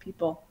thousands of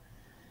people.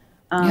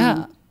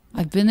 Yeah,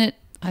 I've been at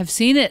I've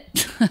seen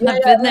it. Yeah,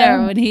 I've been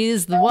there when he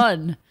is the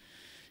one.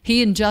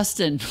 He and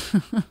Justin.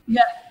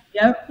 Yeah.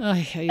 Yep.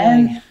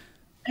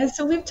 And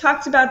so we've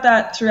talked about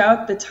that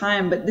throughout the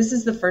time, but this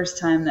is the first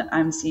time that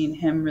I'm seeing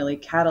him really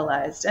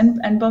catalyzed,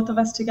 and both of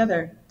us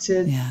together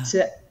to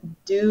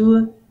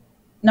do,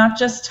 not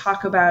just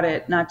talk about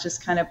it, not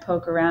just kind of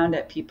poke around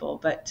at people,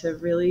 but to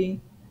really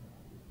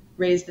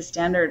raise the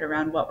standard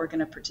around what we're going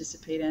to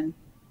participate in.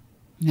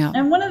 Yeah.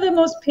 And one of the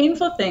most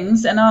painful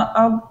things, and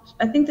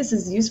I think this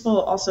is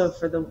useful also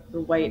for the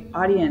white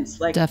audience.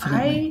 Like,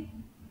 definitely.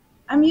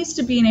 I'm used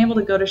to being able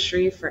to go to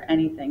Shri for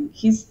anything.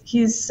 He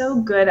is so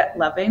good at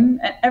loving,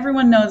 and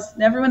everyone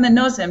that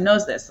knows him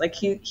knows this. Like,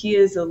 he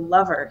is a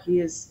lover.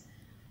 His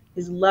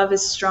love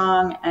is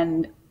strong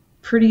and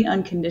pretty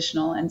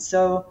unconditional. And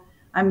so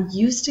I'm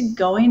used to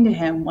going to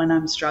him when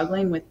I'm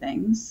struggling with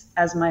things,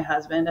 as my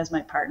husband, as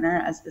my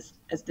partner, as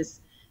this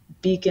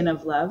beacon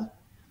of love.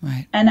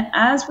 Right. And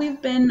as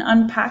we've been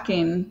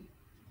unpacking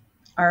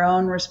our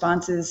own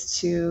responses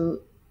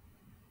to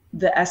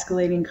the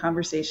escalating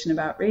conversation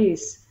about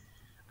race,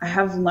 I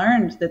have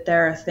learned that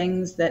there are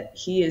things that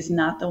he is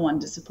not the one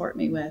to support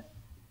me with.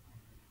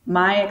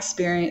 My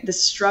experience, the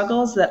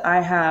struggles that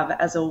I have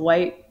as a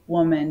white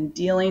woman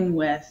dealing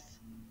with,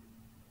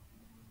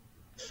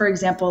 for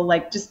example,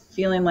 like just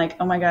feeling like,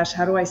 oh my gosh,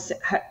 how do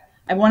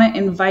I want to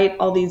invite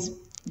all these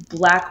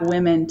Black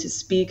women to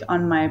speak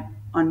on my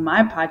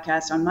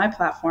podcast, on my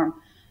platform.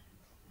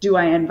 Do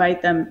I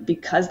invite them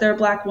because they're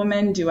Black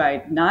women? Do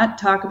I not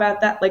talk about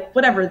that? Like,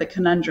 whatever the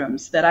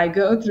conundrums that I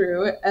go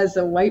through as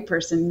a white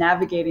person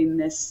navigating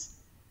this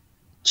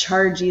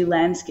chargy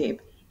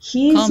landscape.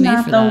 He's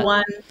not the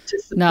one to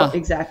support. No,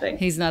 exactly.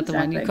 He's not the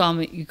one.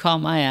 You call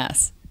my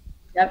ass.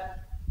 Yep.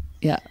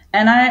 Yeah.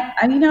 And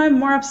I'm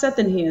more upset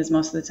than he is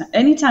most of the time.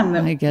 Anytime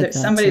that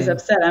somebody's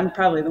upset, I'm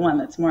probably the one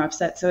that's more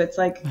upset. So it's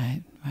like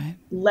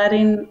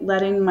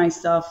letting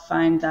myself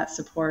find that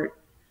support,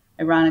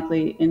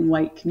 ironically, in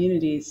white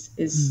communities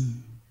is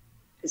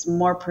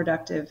more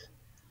productive.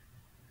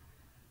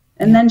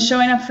 And then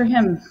showing up for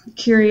him,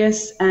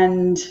 curious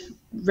and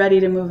ready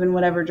to move in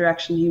whatever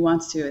direction he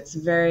wants to. It's a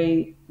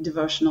very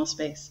devotional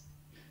space.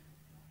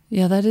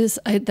 Yeah,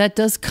 that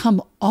does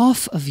come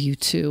off of you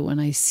two when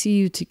I see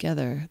you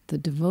together. The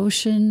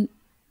devotion,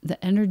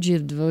 the energy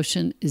of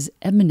devotion is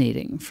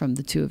emanating from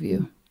the two of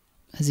you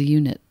as a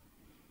unit.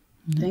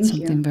 That's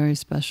something very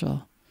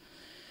special.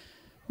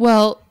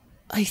 Well,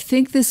 I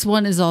think this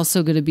one is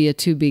also going to be a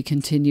to be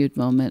continued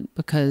moment,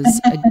 because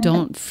I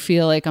don't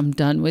feel like I'm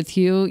done with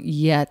you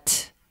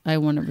yet. I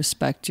want to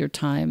respect your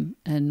time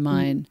and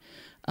mine.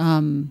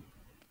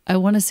 I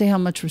want to say how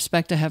much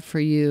respect I have for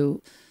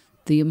you,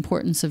 the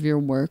importance of your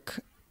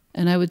work.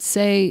 And I would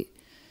say,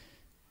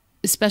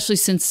 especially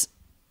since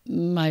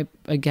my,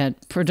 again,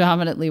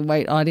 predominantly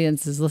white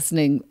audience is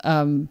listening,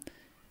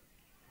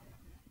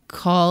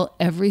 call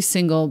every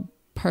single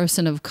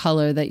person of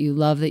color that you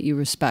love, that you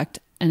respect,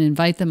 and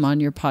invite them on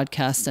your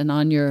podcast and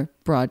on your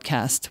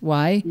broadcast.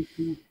 Why?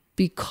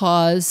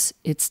 Because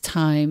it's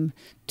time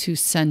to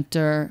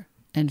center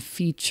and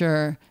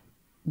feature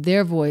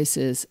their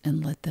voices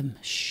and let them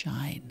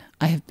shine.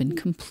 I have been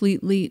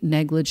completely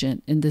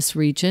negligent in this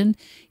region,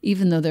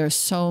 even though there are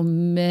so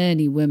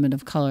many women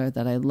of color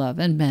that I love,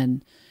 and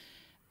men.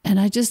 And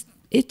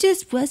it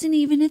just wasn't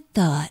even a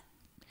thought.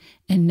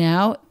 And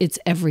now it's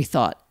every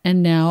thought.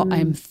 And now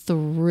I'm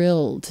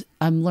thrilled.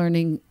 I'm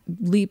learning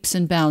leaps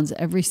and bounds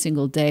every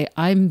single day.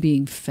 I'm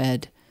being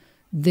fed.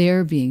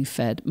 They're being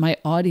fed. My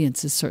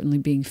audience is certainly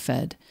being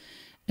fed.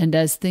 And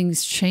as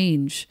things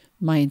change,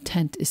 my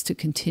intent is to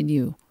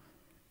continue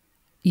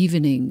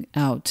evening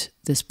out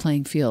this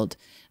playing field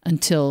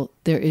until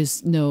there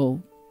is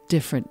no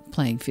different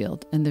playing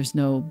field, and there's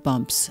no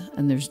bumps,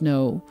 and there's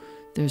no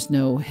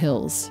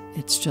hills.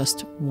 It's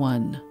just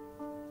one.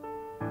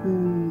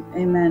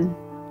 Amen.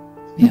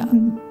 Yeah.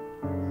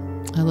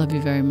 I love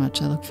you very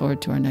much. I look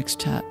forward to our next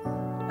chat.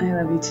 I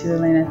love you too,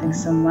 Elena.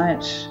 Thanks so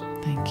much.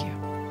 Thank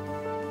you.